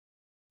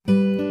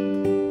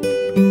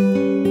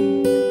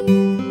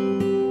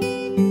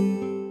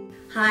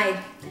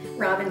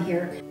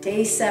here.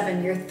 Day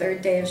 7, your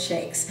third day of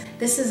shakes.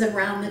 This is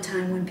around the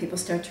time when people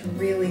start to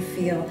really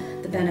feel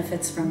the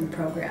benefits from the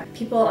program.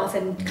 People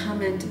often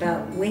comment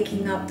about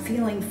waking up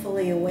feeling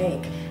fully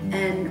awake,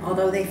 and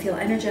although they feel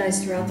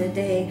energized throughout the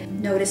day,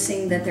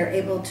 noticing that they're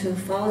able to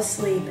fall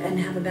asleep and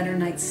have a better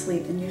night's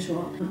sleep than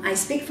usual. I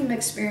speak from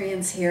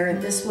experience here.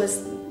 This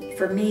was,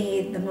 for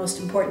me, the most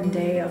important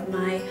day of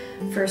my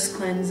first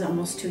cleanse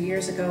almost 2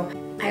 years ago.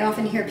 I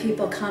often hear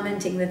people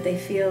commenting that they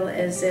feel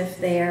as if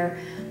they're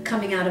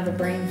coming out of a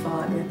brain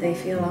fog, that they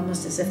feel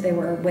almost as if they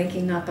were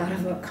waking up out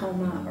of a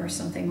coma or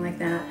something like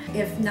that.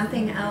 If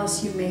nothing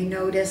else, you may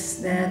notice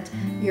that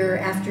your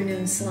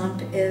afternoon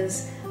slump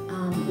is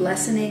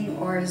lessening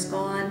or is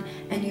gone,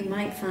 and you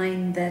might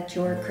find that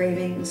your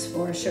cravings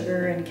for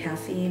sugar and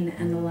caffeine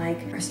and the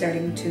like are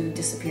starting to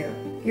disappear.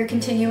 You're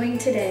continuing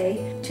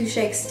today, 2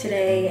 shakes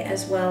today,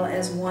 as well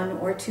as 1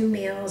 or 2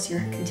 meals.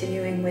 You're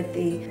continuing with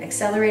the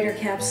accelerator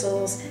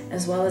capsules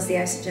as well as the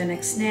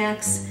isagenix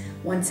snacks.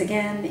 Once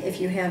again, if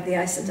you have the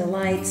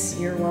IsaDelights,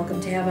 you're welcome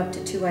to have up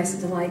to 2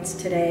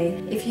 IsaDelights today.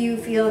 If you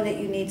feel that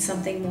you need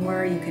something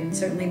more, you can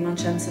certainly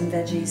munch on some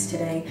veggies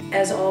today.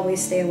 As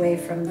always, stay away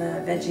from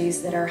the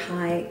veggies that are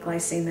high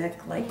glycemic,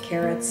 like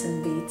carrots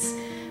and beets,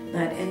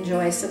 but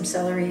enjoy some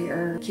celery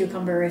or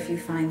cucumber if you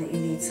find that you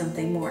need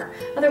something more.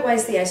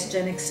 Otherwise, the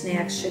isagenix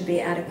snacks should be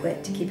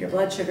adequate to keep your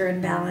blood sugar in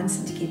balance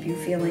and to keep you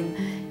feeling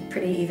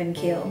pretty even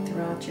keeled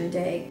throughout your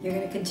day. You're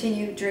going to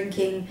continue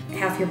drinking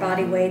half your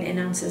body weight in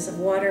ounces of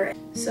water.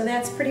 So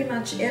that's pretty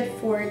much it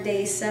for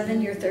day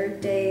 7, your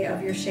third day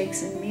of your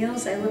shakes and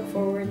meals. I look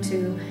forward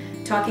to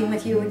talking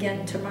with you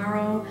again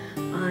tomorrow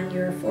on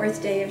your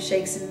 4th day of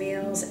shakes and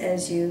meals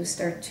as you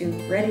start to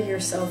ready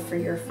yourself for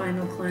your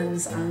final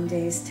cleanse on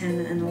days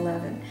 10 and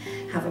 11.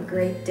 Have a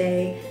great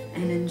day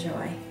and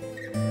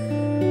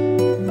enjoy.